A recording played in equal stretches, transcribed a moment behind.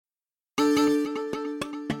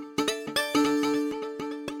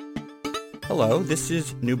Hello, this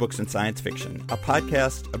is New Books in Science Fiction, a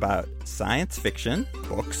podcast about science fiction,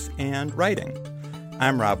 books, and writing.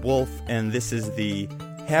 I'm Rob Wolf, and this is the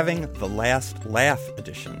Having the Last Laugh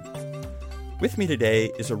edition. With me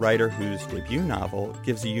today is a writer whose debut novel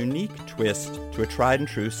gives a unique twist to a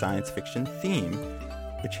tried-and-true science fiction theme,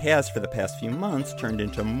 which has for the past few months turned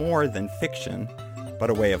into more than fiction, but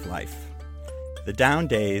a way of life. The Down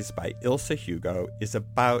Days by Ilse Hugo is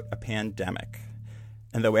about a pandemic.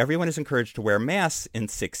 And though everyone is encouraged to wear masks in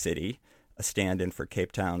Sick City, a stand-in for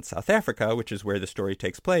Cape Town, South Africa, which is where the story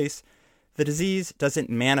takes place, the disease doesn't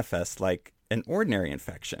manifest like an ordinary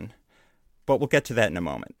infection. But we'll get to that in a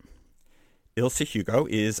moment. Ilse Hugo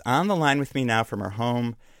is on the line with me now from her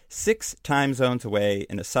home, 6 time zones away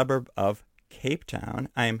in a suburb of Cape Town.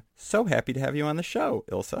 I'm so happy to have you on the show,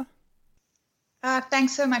 Ilse.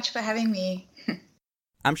 Thanks so much for having me.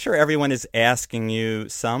 I'm sure everyone is asking you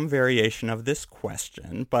some variation of this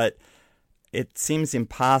question, but it seems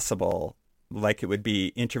impossible, like it would be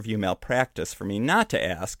interview malpractice for me not to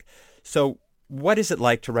ask. So what is it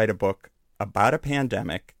like to write a book about a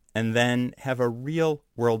pandemic and then have a real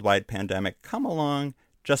worldwide pandemic come along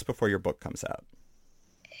just before your book comes out?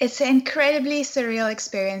 It's an incredibly surreal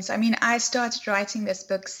experience. I mean, I started writing this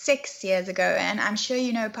book 6 years ago, and I'm sure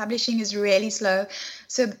you know publishing is really slow.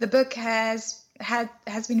 So the book has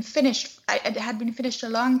been finished. It had been finished a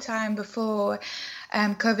long time before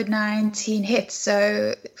COVID-19 hit.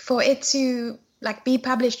 So for it to be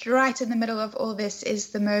published right in the middle of all this is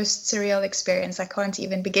the most surreal experience. I can't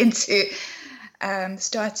even begin to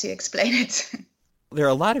start to explain it. There are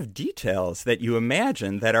a lot of details that you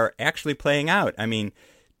imagine that are actually playing out. I mean,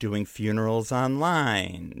 doing funerals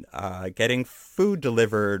online, getting food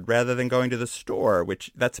delivered rather than going to the store,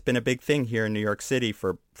 which that's been a big thing here in New York City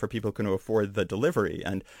for people who can afford the delivery.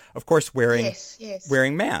 And of course, wearing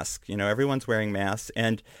masks. You know, everyone's wearing masks.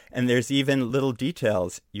 And there's even little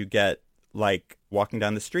details you get, like walking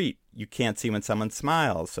down the street. You can't see when someone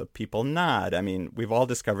smiles, so people nod. I mean, we've all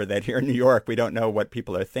discovered that here in New York. We don't know what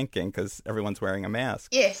people are thinking because everyone's wearing a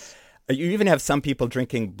mask. Yes. You even have some people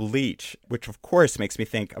drinking bleach, which of course makes me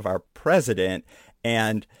think of our president.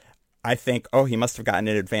 And I think, he must have gotten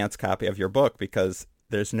an advance copy of your book because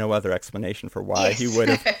there's no other explanation for why he would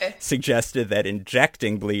have suggested that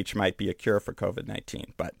injecting bleach might be a cure for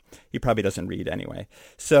COVID-19. But he probably doesn't read anyway.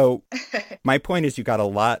 So my point is you got a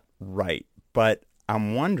lot right. But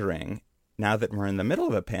I'm wondering, now that we're in the middle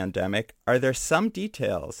of a pandemic, are there some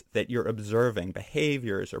details that you're observing,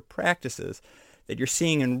 behaviors or practices that you're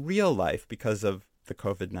seeing in real life because of the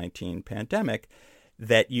COVID-19 pandemic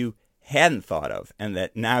that you hadn't thought of and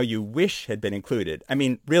that now you wish had been included? I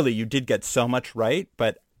mean, really, you did get so much right,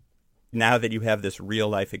 but now that you have this real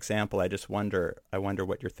life example, I wonder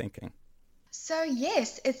what you're thinking. So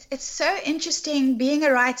yes, it's so interesting being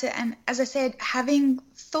a writer, and as I said, having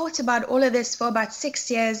thought about all of this for about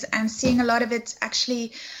 6 years and seeing a lot of it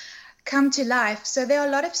actually come to life. So there are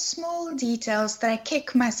a lot of small details that I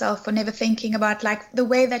kick myself for never thinking about, like the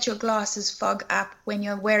way that your glasses fog up when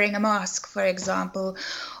you're wearing a mask, for example.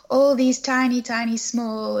 All these tiny, tiny,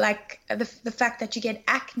 small, like the fact that you get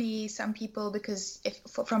acne, some people, because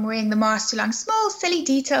from wearing the mask too long, small, silly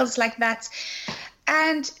details like that.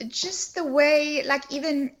 And just the way,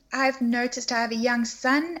 even I've noticed I have a young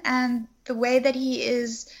son, and the way that he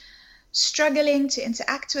is struggling to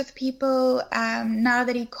interact with people now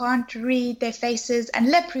that he can't read their faces,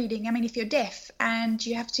 and lip reading. I mean, if you're deaf and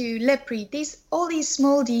you have to lip read, all these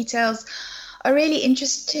small details are really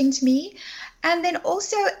interesting to me. And then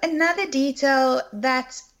also another detail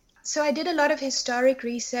so I did a lot of historic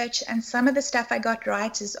research, and some of the stuff I got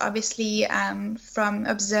right is obviously from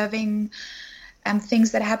observing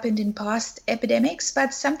things that happened in past epidemics,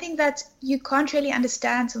 but something that you can't really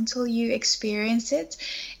understand until you experience it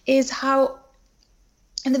is how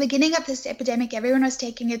in the beginning of this epidemic, everyone was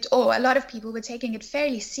taking it, or a lot of people were taking it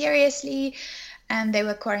fairly seriously, and they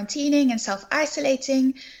were quarantining and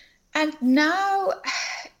self-isolating. And now,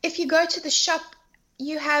 if you go to the shop,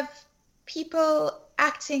 you have people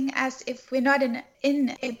acting as if we're not in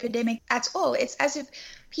an epidemic at all. It's as if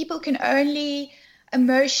people can only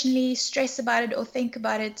emotionally stress about it or think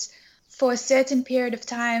about it for a certain period of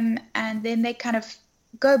time, and then they kind of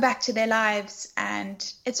go back to their lives. And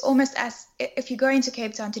it's almost as if you go into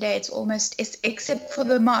Cape Town today, except for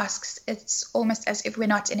the masks, it's almost as if we're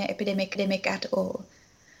not in an epidemic at all.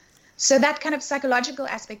 So that kind of psychological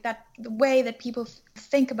aspect, that the way that people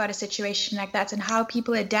think about a situation like that and how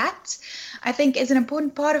people adapt, I think is an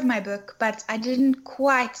important part of my book, but I didn't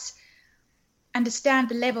quite understand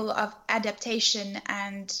the level of adaptation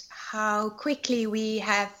and how quickly we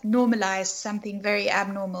have normalized something very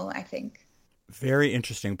abnormal, I think. Very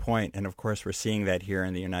interesting point. And of course, we're seeing that here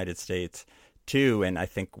in the United States too. And I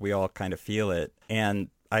think we all kind of feel it. And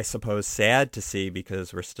I suppose sad to see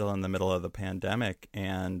because we're still in the middle of the pandemic.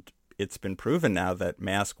 And it's been proven now that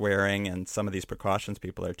mask wearing and some of these precautions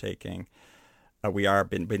people are taking, we are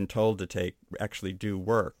been told to take, actually do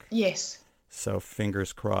work. Yes. So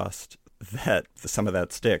fingers crossed that some of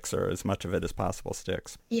that sticks, or as much of it as possible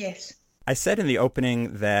sticks. Yes. I said in the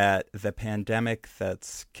opening that the pandemic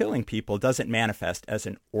that's killing people doesn't manifest as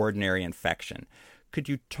an ordinary infection. Could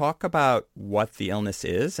you talk about what the illness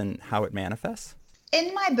is and how it manifests?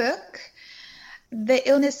 In my book, the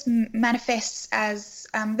illness manifests as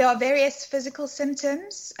there are various physical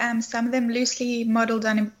symptoms, some of them loosely modeled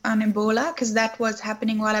on Ebola, because that was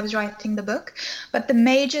happening while I was writing the book. But the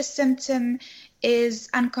major symptom is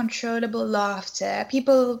uncontrollable laughter.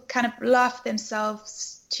 People kind of laugh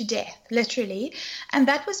themselves to death, literally. And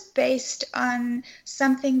that was based on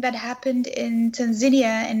something that happened in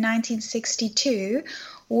Tanzania in 1962,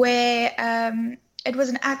 where it was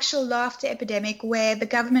an actual laughter epidemic where the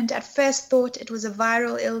government at first thought it was a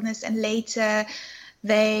viral illness, and later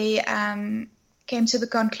they came to the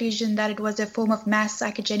conclusion that it was a form of mass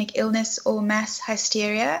psychogenic illness or mass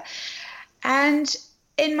hysteria. And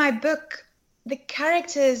in my book, the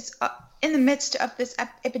characters are in the midst of this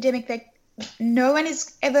epidemic that no one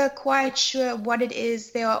is ever quite sure what it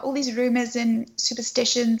is. There are all these rumors and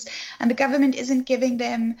superstitions, and the government isn't giving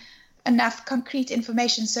them enough concrete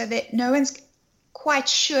information, so that no one's quite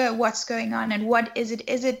sure what's going on and what is it.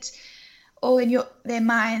 Is it all in their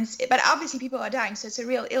minds? But obviously people are dying, so it's a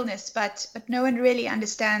real illness, but no one really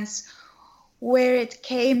understands where it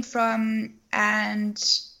came from and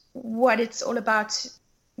what it's all about,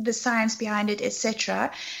 the science behind it,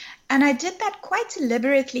 etc. And I did that quite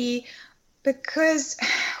deliberately because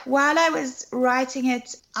while I was writing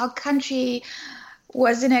it, our country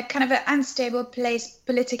was in a kind of an unstable place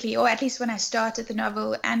politically, or at least when I started the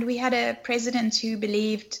novel. And we had a president who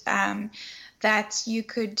believed that you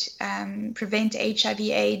could prevent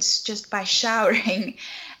HIV/AIDS just by showering.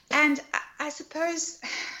 And I suppose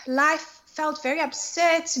life felt very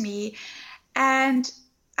absurd to me. And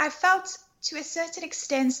I felt to a certain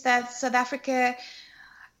extent that South Africa,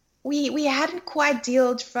 we hadn't quite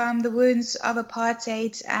healed from the wounds of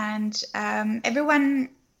apartheid, and everyone,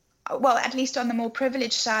 well, at least on the more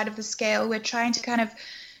privileged side of the scale, we're trying to kind of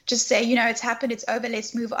just say, it's happened, it's over,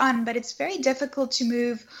 let's move on. But it's very difficult to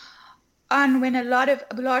move on when a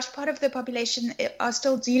large part of the population are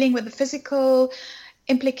still dealing with the physical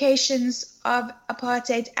implications of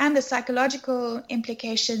apartheid and the psychological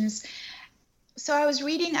implications. So I was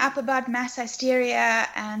reading up about mass hysteria,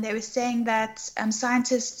 and they were saying that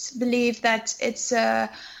scientists believe that it's a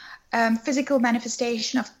physical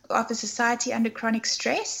manifestation of a society under chronic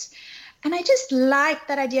stress. And I just like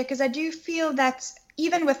that idea, because I do feel that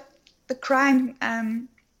even with the crime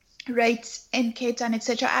rates in Cape Town,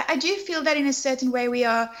 etc., I do feel that in a certain way we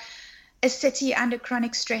are a city under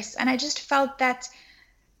chronic stress. And I just felt that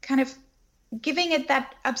kind of giving it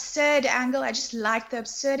that absurd angle. I just liked the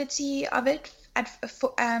absurdity of it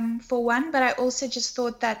for one, but I also just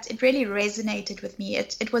thought that it really resonated with me.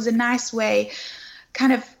 It was a nice way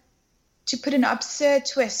kind of to put an absurd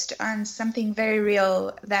twist on something very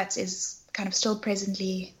real that is kind of still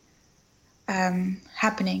presently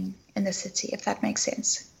happening in the city, if that makes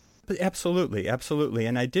sense. Absolutely, absolutely.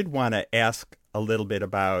 And I did want to ask a little bit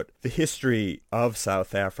about the history of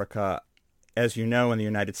South Africa. As you know, in the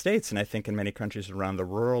United States, and I think in many countries around the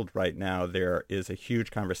world right now, there is a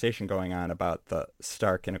huge conversation going on about the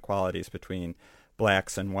stark inequalities between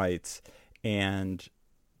blacks and whites. And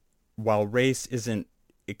while race isn't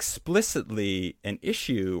explicitly an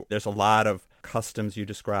issue, there's a lot of customs you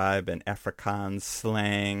describe and Afrikaans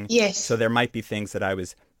slang. Yes. So there might be things that I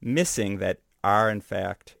was missing that are, in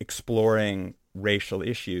fact, exploring racial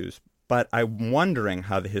issues. But I'm wondering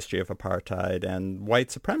how the history of apartheid and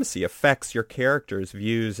white supremacy affects your characters'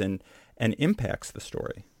 views and impacts the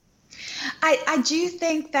story. I do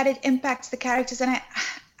think that it impacts the characters. And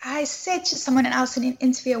I said to someone else in an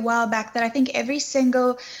interview a while back that I think every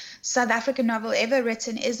single South African novel ever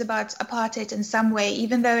written is about apartheid in some way,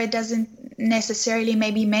 even though it doesn't necessarily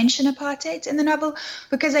maybe mention apartheid in the novel,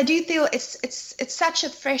 because I do feel it's such a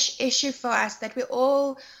fresh issue for us that we're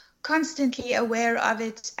all constantly aware of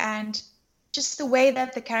it, and just the way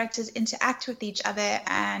that the characters interact with each other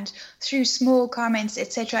and through small comments,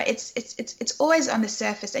 etc. It's always on the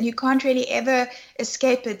surface, and you can't really ever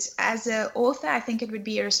escape it. As an author, I think it would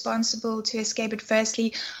be irresponsible to escape it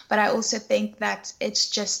firstly, but I also think that it's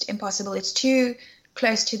just impossible. It's too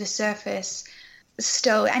close to the surface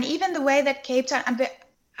still. And even the way that Cape Town,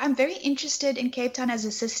 I'm very interested in Cape Town as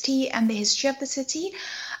a city and the history of the city.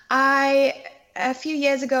 A few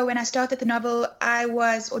years ago when I started the novel,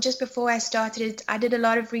 or just before I started it, I did a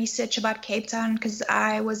lot of research about Cape Town because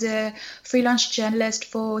I was a freelance journalist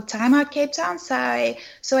for Time Out Cape Town. So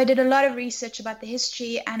I did a lot of research about the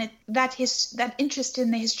history, and that interest in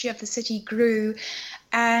the history of the city grew.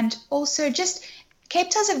 And also just Cape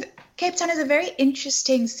Town is a very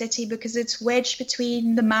interesting city because it's wedged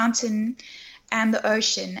between the mountain and the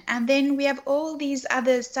ocean. And then we have all these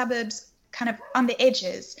other suburbs kind of on the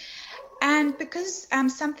edges. And because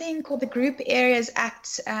something called the Group Areas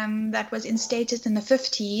Act that was instated in the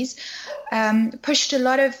 50s pushed a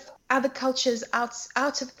lot of other cultures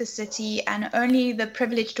out of the city, and only the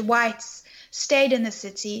privileged whites stayed in the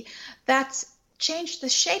city, that changed the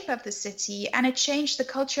shape of the city, and it changed the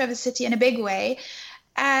culture of the city in a big way.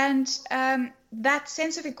 And that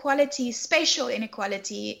sense of equality, spatial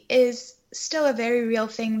inequality, is still a very real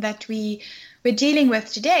thing that we're dealing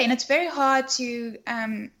with today. And it's very hard to,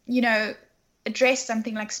 address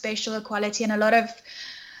something like spatial equality. And a lot of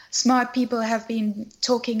smart people have been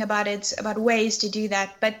talking about it, about ways to do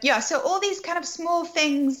that. But yeah, so all these kind of small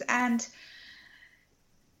things, and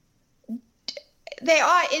they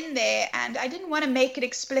are in there. And I didn't want to make it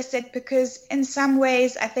explicit because in some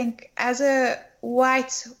ways, I think as a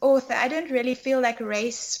white author, I don't really feel like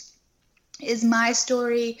race is my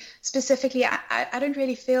story specifically. I don't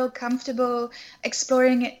really feel comfortable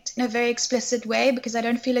exploring it in a very explicit way because I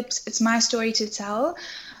don't feel it's my story to tell.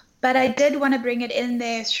 But I did want to bring it in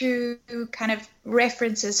there through kind of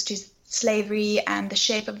references to slavery and the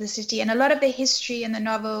shape of the city, and a lot of the history in the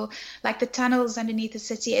novel, like the tunnels underneath the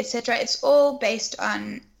city, etc. It's all based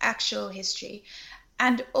on actual history.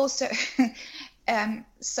 And also,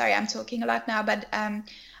 sorry, I'm talking a lot now, but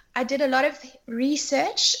I did a lot of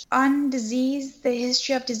research on disease, the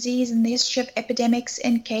history of disease and the history of epidemics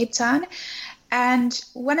in Cape Town. And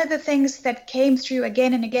one of the things that came through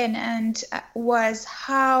again and again was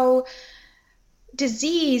how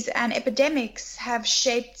disease and epidemics have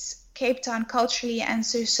shaped Cape Town culturally and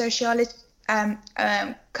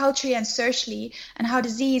culturally and socially, and how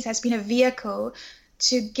disease has been a vehicle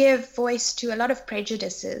to give voice to a lot of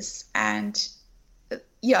prejudices. And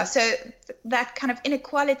yeah, so that kind of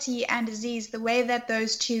inequality and disease, the way that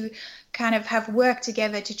those two kind of have worked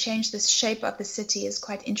together to change the shape of the city is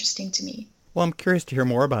quite interesting to me. Well, I'm curious to hear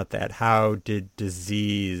more about that. How did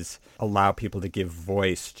disease allow people to give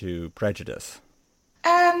voice to prejudice?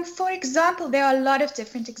 For example, there are a lot of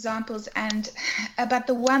different examples, but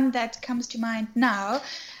the one that comes to mind now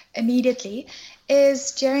immediately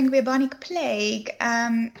is during bubonic plague.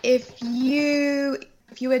 If you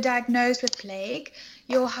were diagnosed with plague,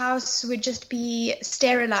 your house would just be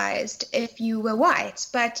sterilized if you were white.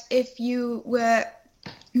 But if you were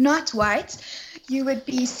not white, you would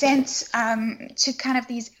be sent to kind of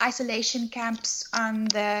these isolation camps on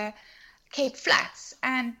the Cape Flats.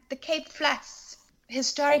 And the Cape Flats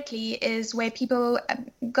historically is where people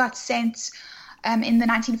got sent in the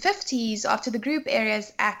 1950s after the Group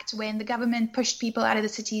Areas Act, when the government pushed people out of the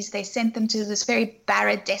cities. They sent them to this very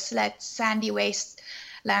barren, desolate, sandy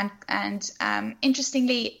wasteland. And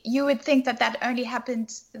interestingly, you would think that only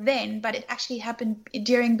happened then, but it actually happened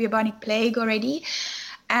during bubonic plague already.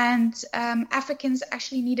 And Africans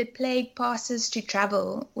actually needed plague passes to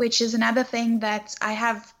travel, which is another thing that I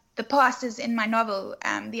have. The passes in my novel,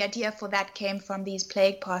 the idea for that came from these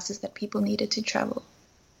plague passes that people needed to travel.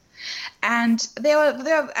 And there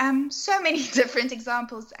are so many different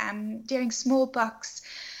examples. During smallpox,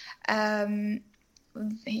 I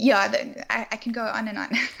can go on and on.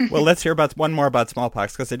 Well, let's hear one more about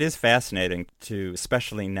smallpox, because it is fascinating to,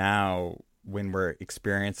 especially now when we're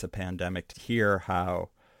experiencing a pandemic, to hear how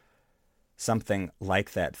something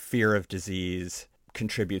like that, fear of disease,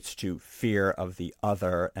 contributes to fear of the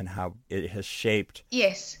other, and how it has shaped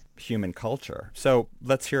human culture. So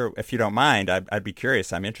let's hear, if you don't mind, I'd be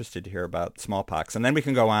curious. I'm interested to hear about smallpox. And then we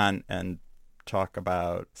can go on and talk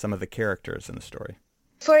about some of the characters in the story.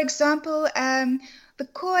 For example, the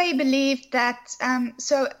Khoi believed that,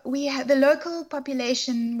 so we had the local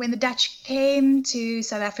population, when the Dutch came to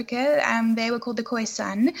South Africa, they were called the Khoi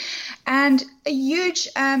San, and a huge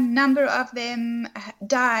number of them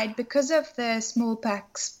died because of the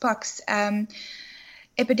smallpox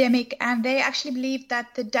epidemic, and they actually believed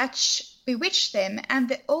that the Dutch bewitched them.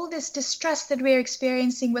 And all this distrust that we're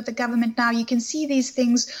experiencing with the government now, you can see these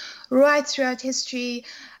things right throughout history.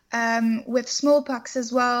 With smallpox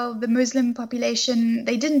as well, the Muslim population,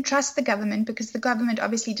 they didn't trust the government because the government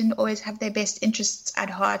obviously didn't always have their best interests at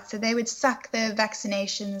heart. So they would suck the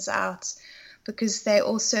vaccinations out because they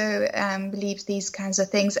also believed these kinds of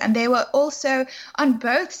things. And they were also on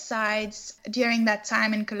both sides during that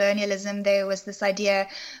time in colonialism. There was this idea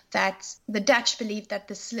that the Dutch believed that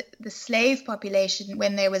the slave population,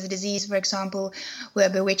 when there was a disease, for example, were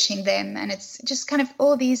bewitching them. And it's just kind of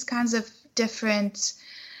all these kinds of different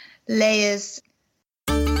layers.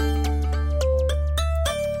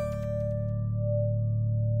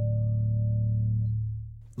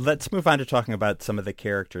 Let's move on to talking about some of the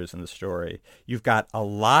characters in the story. You've got a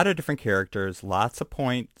lot of different characters, lots of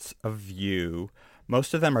points of view.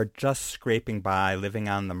 Most of them are just scraping by, living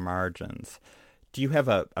on the margins. Do you have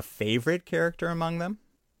a favorite character among them?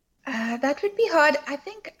 That would be hard. I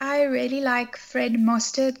think I really like Fred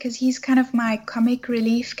Mostert because he's kind of my comic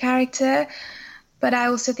relief character, but I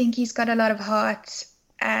also think he's got a lot of heart.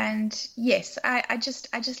 And yes, I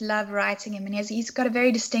just love writing him, and he's got a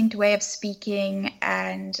very distinct way of speaking,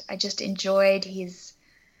 and I just enjoyed his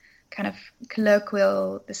kind of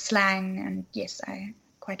colloquial, the slang, and yes, I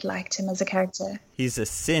quite liked him as a character. He's a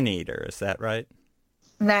sin eater, is that right?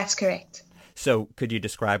 That's correct. So could you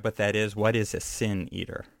describe what that is? What is a sin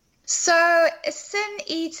eater? So a sin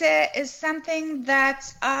eater is something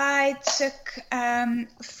that I took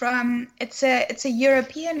from, it's a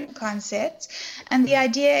European concept, and the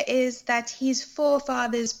idea is that his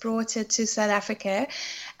forefathers brought it to South Africa,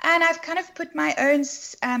 and I've kind of put my own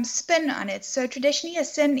spin on it. So traditionally a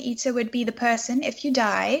sin eater would be the person, if you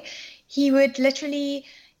die, he would literally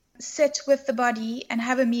sit with the body and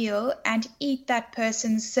have a meal and eat that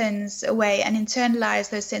person's sins away and internalize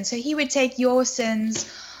those sins. So he would take your sins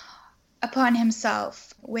upon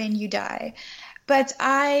himself when you die. But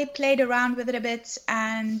I played around with it a bit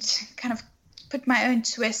and kind of put my own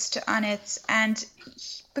twist on it. And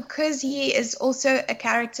because he is also a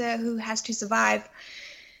character who has to survive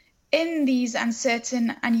in these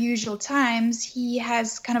uncertain, unusual times, he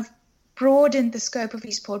has kind of broadened the scope of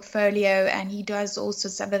his portfolio, and he does all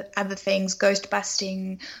sorts of other things, ghost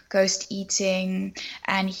busting, ghost eating,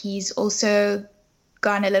 and he's also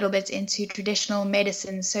gone a little bit into traditional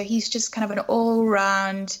medicine. So he's just kind of an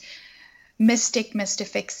all-round mystic Mr.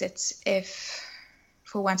 Fix-It, if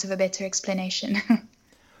for want of a better explanation.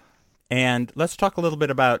 And let's talk a little bit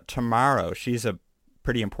about Tamaro. She's a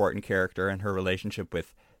pretty important character in her relationship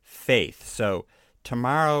with Faith. So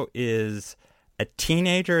Tamaro is a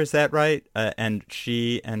teenager, is that right? And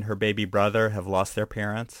she and her baby brother have lost their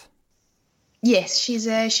parents? Yes, she's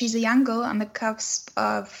a young girl on the cusp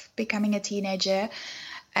of becoming a teenager,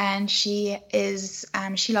 and she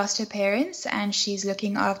lost her parents, and she's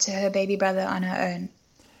looking after her baby brother on her own.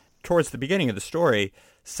 Towards the beginning of the story,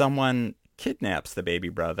 someone kidnaps the baby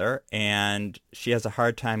brother, and she has a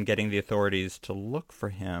hard time getting the authorities to look for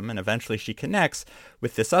him, and eventually she connects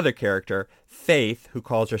with this other character, Faith, who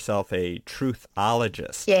calls herself a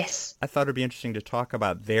truthologist. Yes. I thought it would be interesting to talk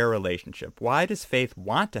about their relationship. Why does Faith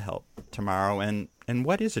want to help Tamaro, and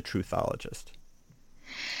what is a truthologist?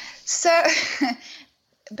 So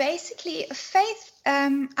basically, Faith,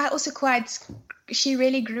 she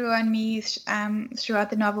really grew on me throughout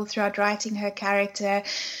the novel, throughout writing her character.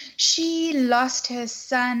 She lost her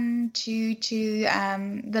son to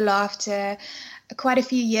the laughter quite a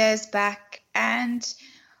few years back, and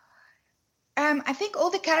I think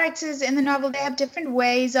all the characters in the novel, they have different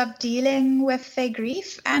ways of dealing with their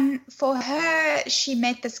grief. And for her, she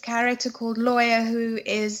met this character called Lawyer, who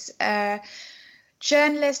is a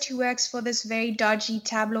journalist who works for this very dodgy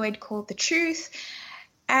tabloid called The Truth.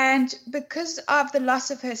 And because of the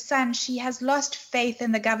loss of her son, she has lost faith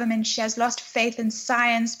in the government. She has lost faith in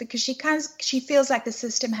science because she feels like the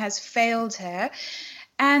system has failed her.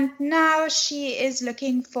 And now she's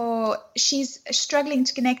struggling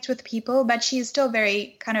to connect with people, but she is still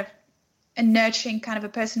very kind of a nurturing kind of a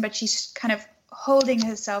person, but she's kind of holding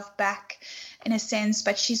herself back in a sense,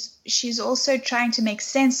 but she's also trying to make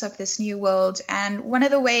sense of this new world. And one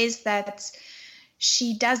of the ways that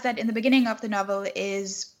she does that in the beginning of the novel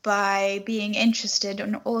is by being interested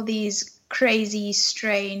in all these crazy,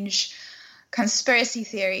 strange conspiracy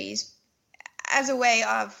theories as a way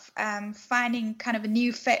of finding kind of a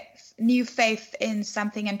new faith in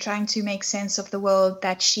something and trying to make sense of the world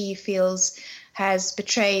that she feels has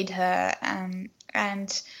betrayed her.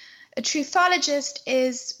 And a truthologist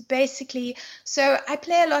is basically, so I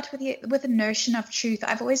play a lot with the notion of truth.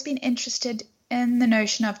 I've always been interested in the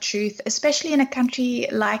notion of truth, especially in a country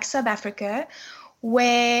like South Africa,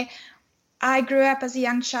 where I grew up as a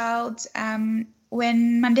young child.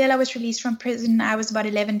 When Mandela was released from prison, I was about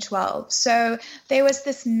 11, 12. So there was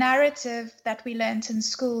this narrative that we learned in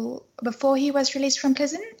school before he was released from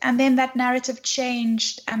prison, and then that narrative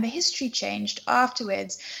changed and the history changed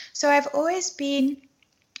afterwards. So I've always been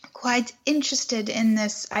quite interested in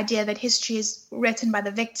this idea that history is written by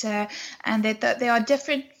the victor, and that there are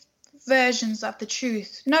different versions of the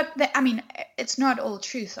truth. Not that, I mean, it's not all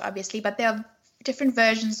truth, obviously, but there are different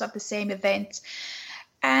versions of the same event.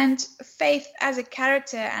 And Faith as a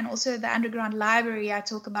character, and also the underground library I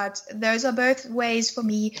talk about, those are both ways for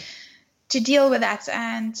me to deal with that.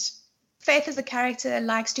 And Faith as a character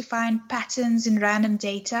likes to find patterns in random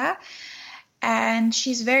data, and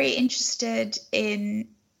she's very interested in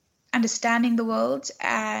understanding the world.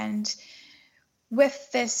 And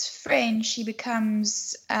with this friend, she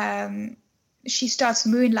becomes, she starts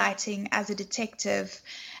moonlighting as a detective,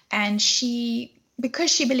 and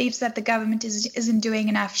because she believes that the government isn't doing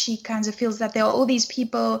enough, she kind of feels that there are all these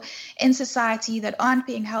people in society that aren't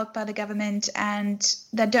being helped by the government and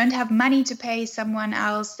that don't have money to pay someone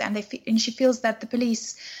else. And she feels that the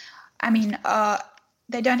police,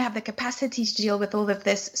 they don't have the capacity to deal with all of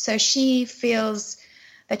this. So she feels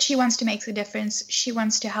that she wants to make the difference. She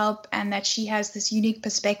wants to help, and that she has this unique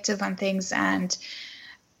perspective on things. And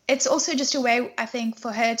it's also just a way, I think,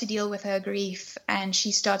 for her to deal with her grief. And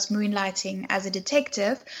she starts moonlighting as a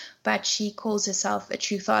detective, but she calls herself a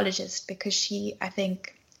truthologist because she, I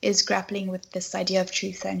think, is grappling with this idea of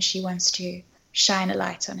truth, and she wants to shine a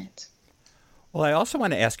light on it. Well, I also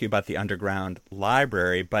want to ask you about the underground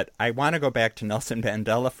library, but I want to go back to Nelson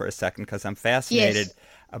Mandela for a second, because I'm fascinated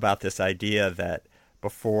about this idea that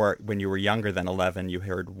before, when you were younger than 11, you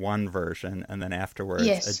heard one version, and then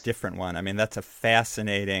afterwards a different one. I mean, that's a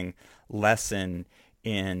fascinating lesson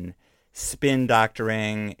in spin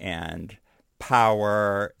doctoring and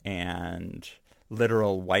power and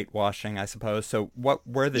literal whitewashing, I suppose. So what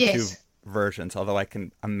were the two versions? Although I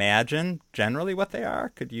can imagine generally what they are.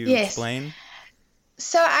 Could you explain?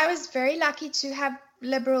 So I was very lucky to have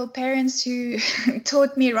liberal parents who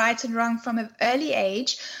taught me right and wrong from an early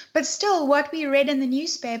age. But still, what we read in the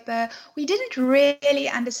newspaper, we didn't really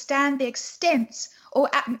understand the extent, or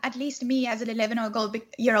at least me as an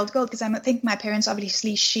 11-year-old girl, because I think my parents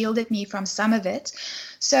obviously shielded me from some of it.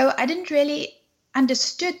 So I didn't really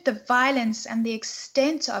understood the violence and the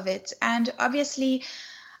extent of it. And obviously,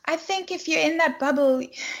 I think if you're in that bubble,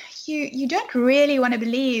 you don't really want to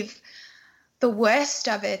believe the worst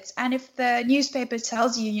of it. And if the newspaper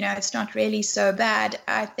tells you, it's not really so bad,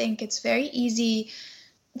 I think it's very easy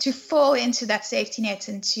to fall into that safety net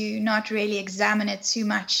and to not really examine it too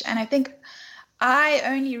much. And I think I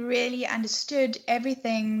only really understood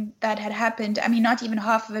everything that had happened. I mean, not even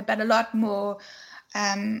half of it, but a lot more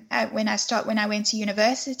when I went to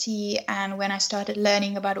university and when I started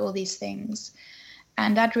learning about all these things.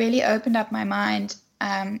 And that really opened up my mind.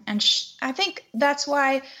 I think that's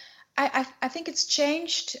why I think it's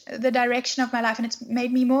changed the direction of my life, and it's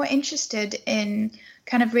made me more interested in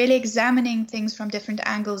kind of really examining things from different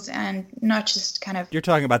angles and not just kind of... You're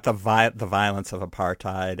talking about the violence of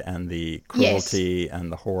apartheid and the cruelty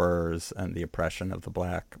and the horrors and the oppression of the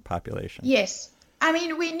black population. Yes. I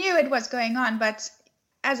mean, we knew it was going on, but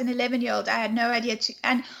as an 11-year-old, I had no idea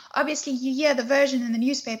and obviously you hear the version in the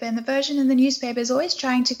newspaper, and the version in the newspaper is always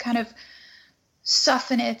trying to kind of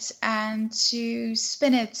soften it and to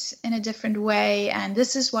spin it in a different way, and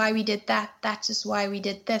this is why we did that is why we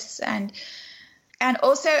did this, and they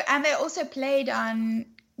also played on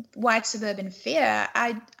white suburban fear.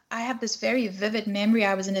 I have this very vivid memory.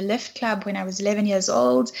 I was in a lift club when I was 11 years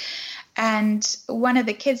old, and one of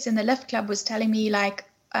the kids in the lift club was telling me, like,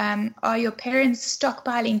 are your parents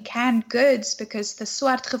stockpiling canned goods because the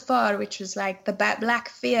Swart Gevaar, which was like the black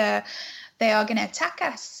fear, they are going to attack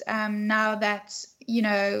us now that,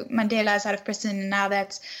 Mandela is out of prison, now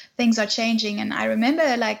that things are changing. And I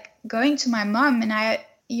remember like going to my mom,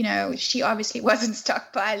 and she obviously wasn't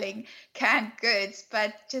stockpiling canned goods,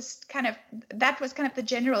 but just kind of, that was kind of the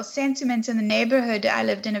general sentiment in the neighborhood. I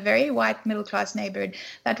lived in a very white middle class neighborhood.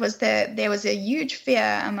 There was a huge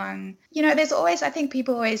fear among, there's always, I think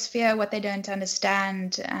people always fear what they don't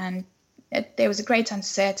understand. And there was a great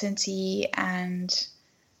uncertainty, and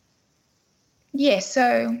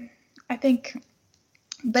so I think,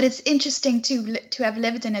 but it's interesting to have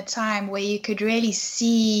lived in a time where you could really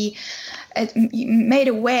see, made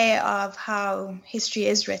aware of how history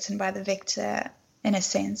is written by the victor, in a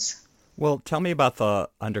sense. Well, tell me about the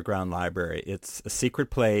underground library. It's a secret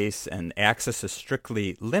place, and access is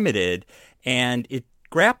strictly limited, and it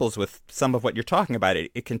grapples with some of what you're talking about.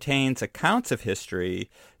 It contains accounts of history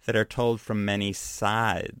that are told from many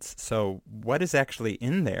sides. So what is actually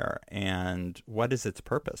in there, and what is its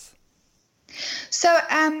purpose? So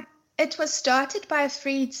it was started by a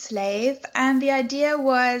freed slave, and the idea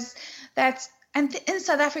was that, and in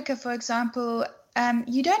South Africa, for example,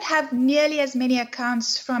 you don't have nearly as many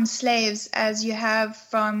accounts from slaves as you have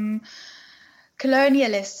from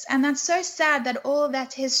colonialists. And that's so sad that all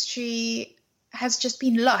that history has just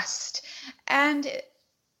been lost. And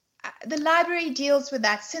the library deals with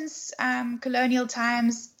that. Since colonial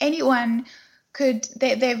times, anyone could,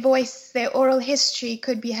 their voice, their oral history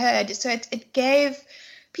could be heard. So it gave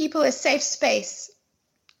people a safe space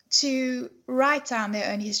to write down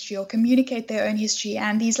their own history or communicate their own history.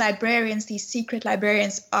 And these librarians, these secret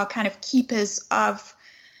librarians, are kind of keepers of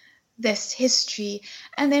this history.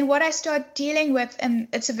 And then what I start dealing with, and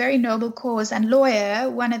it's a very noble cause, and Lawyer,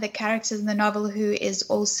 one of the characters in the novel who is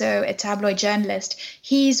also a tabloid journalist,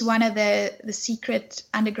 he's one of the secret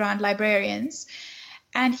underground librarians.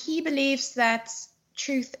 And he believes that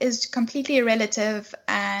truth is completely relative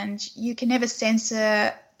and you can never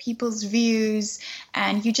censor people's views,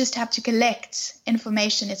 and you just have to collect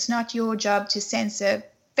information. It's not your job to censor,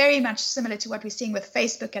 very much similar to what we're seeing with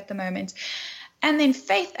Facebook at the moment. And then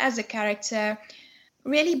Faith as a character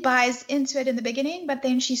really buys into it in the beginning, but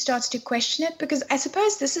then she starts to question it, because I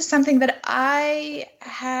suppose this is something that I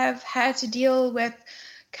have had to deal with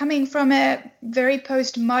coming from a very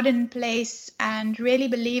postmodern place and really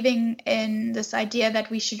believing in this idea that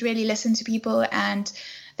we should really listen to people and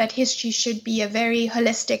that history should be a very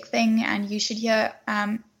holistic thing and you should hear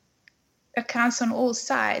accounts on all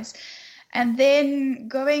sides. And then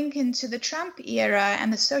going into the Trump era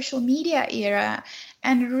and the social media era,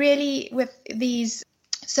 and really with these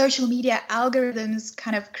social media algorithms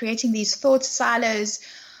kind of creating these thought silos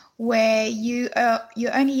where you're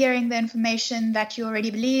only hearing the information that you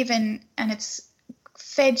already believe in, and it's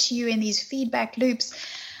fed to you in these feedback loops.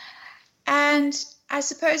 And I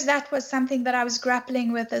suppose that was something that I was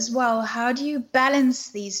grappling with as well. How do you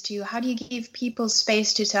balance these two? How do you give people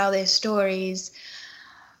space to tell their stories,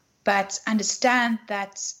 but understand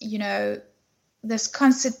that, you know, this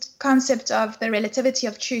concept of the relativity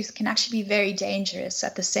of truth can actually be very dangerous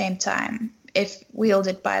at the same time if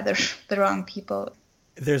wielded by the wrong people.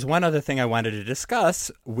 There's one other thing I wanted to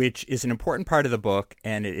discuss, which is an important part of the book,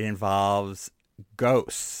 and it involves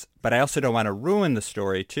ghosts. But I also don't want to ruin the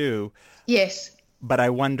story, too. Yes. But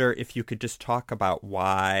I wonder if you could just talk about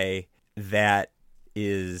why that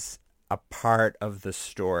is a part of the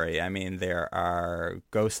story. I mean, there are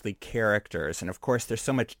ghostly characters, and of course there's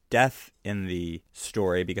so much death in the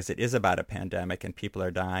story because it is about a pandemic and people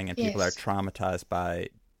are dying and people are traumatized by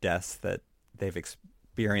deaths that they've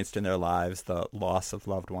experienced in their lives, the loss of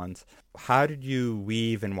loved ones. How did you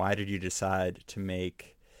weave and why did you decide to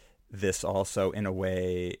make this also, in a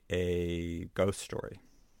way, a ghost story?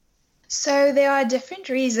 So there are different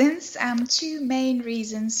reasons, two main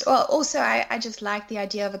reasons. Well, also I just like the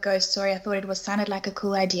idea of a ghost story. I thought it sounded like a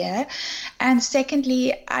cool idea. And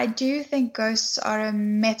secondly, I do think ghosts are a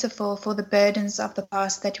metaphor for the burdens of the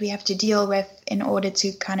past that we have to deal with in order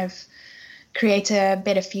to kind of create a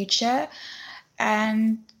better future.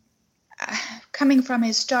 And coming from a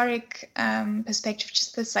historic perspective,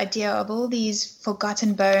 just this idea of all these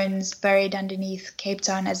forgotten bones buried underneath Cape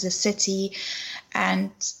Town as a city,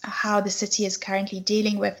 and how the city is currently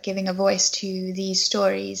dealing with giving a voice to these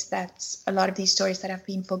stories, that's a lot of these stories that have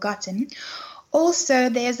been forgotten. Also,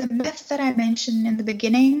 there's a myth that I mentioned in the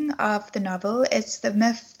beginning of the novel. It's the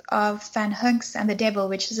myth of Van Hunks and the Devil,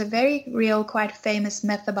 which is a very real, quite famous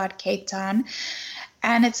myth about Cape Town.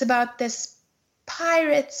 And it's about this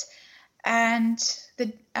pirate and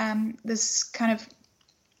this kind of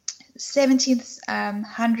 17th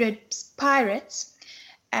hundreds pirates,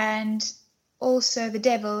 and also the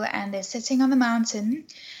devil, and they're sitting on the mountain.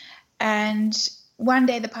 And one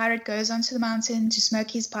day the pirate goes onto the mountain to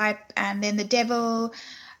smoke his pipe, and then the devil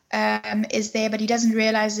is there, but he doesn't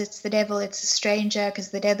realize it's the devil, it's a stranger,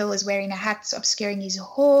 because the devil is wearing a hat obscuring his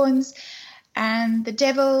horns. And the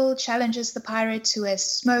devil challenges the pirate to a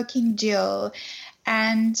smoking duel.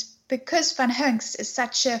 And because Van Hunks is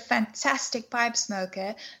such a fantastic pipe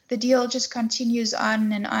smoker, the deal just continues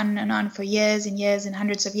on and on and on for years and years and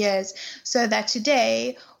hundreds of years, so that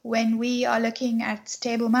today, when we are looking at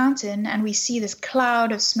Table Mountain and we see this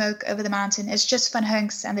cloud of smoke over the mountain, it's just Van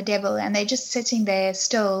Hunks and the devil, and they're just sitting there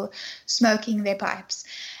still smoking their pipes.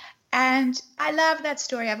 And I love that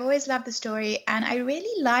story. I've always loved the story, and I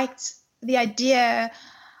really liked the idea,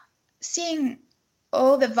 seeing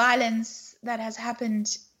all the violence that has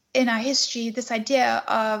happened in our history, this idea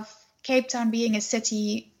of Cape Town being a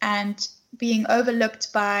city and being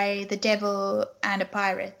overlooked by the devil and a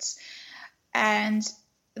pirate. And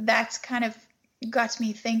that's kind of got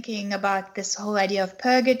me thinking about this whole idea of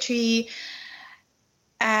purgatory.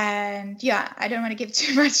 And yeah, I don't want to give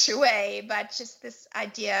too much away, but just this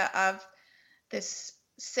idea of this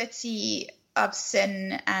city of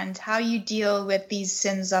sin and how you deal with these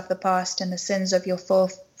sins of the past and the sins of your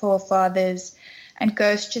forefathers. And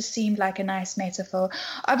ghost just seemed like a nice metaphor.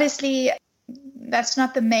 Obviously, that's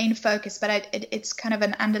not the main focus, but it's kind of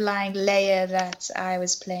an underlying layer that I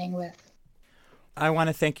was playing with. I want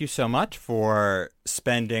to thank you so much for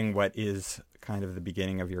spending what is kind of the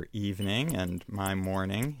beginning of your evening and my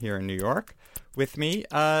morning here in New York with me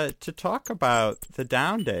to talk about the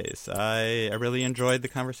Down Days. I really enjoyed the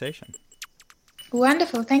conversation.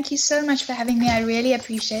 Wonderful. Thank you so much for having me. I really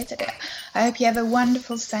appreciate it. I hope you have a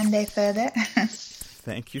wonderful Sunday further.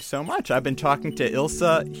 Thank you so much. I've been talking to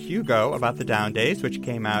Ilse Hugo about the Down Days, which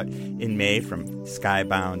came out in May from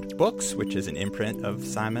Skybound Books, which is an imprint of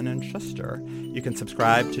Simon & Schuster. You can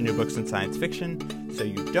subscribe to New Books in Science Fiction so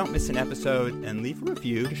you don't miss an episode, and leave a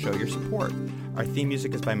review to show your support. Our theme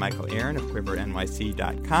music is by Michael Aaron of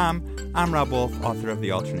QuiverNYC.com. I'm Rob Wolf, author of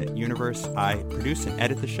The Alternate Universe. I produce and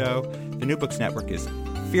edit the show. The New Books Network is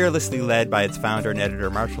fearlessly led by its founder and editor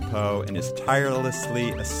Marshall Poe and is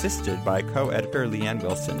tirelessly assisted by co-editor Leanne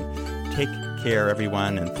Wilson. Take care,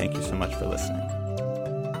 everyone, and thank you so much for listening.